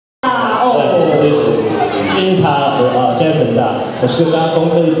啊，现在成大，我就跟他功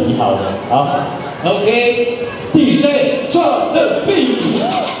课是比好的。好 ，OK， DJ drop the beat。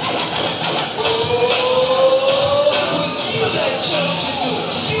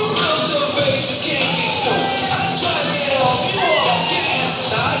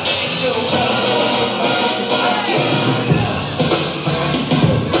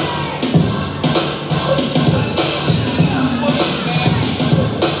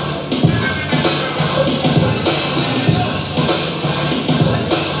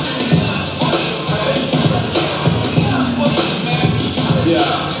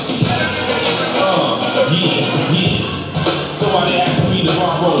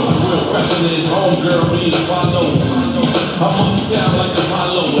 Homegirl being swallowed. I'm uptown like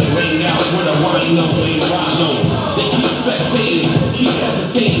Apollo and hang out with a wino named Rollo. They keep spectating, keep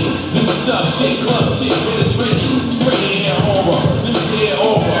hesitating. This is tough shit, club shit, penetrating. Straight air aura, this is air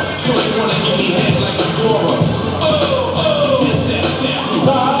aura. Sure you wanna give me head like Fedora. Oh, this that sample.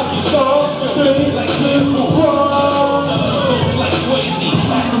 Like sample. Ghost like crazy.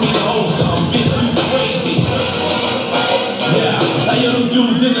 Asking me to hold something, bitch, you crazy. Yeah, I hear them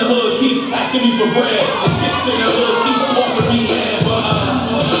dudes in the hood keep asking me for bread. The chicks in the hood keep offering me head, but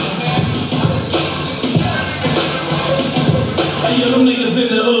I hear them niggas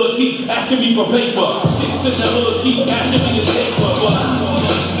in the hood keep asking me for paper. Chicks in the hood keep asking me to taper, but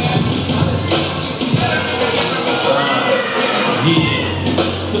yeah.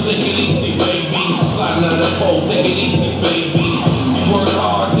 So take it easy, baby. Sliding out of the pole, take it easy, baby. You work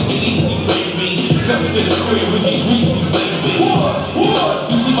hard, take it easy, baby. Come to the crib, we get greasy, baby.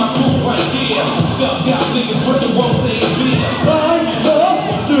 You see my crew right there. Ducked out niggas with the rose and beer. 5,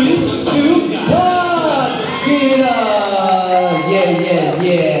 4, 3, 2, 1， get up， 耶耶耶！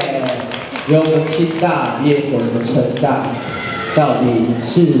有我们清大，也是我们成大，到底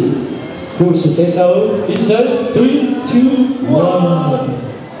是故事谁手？一声 ，3、2、1。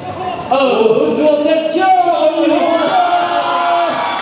哦，是我们的。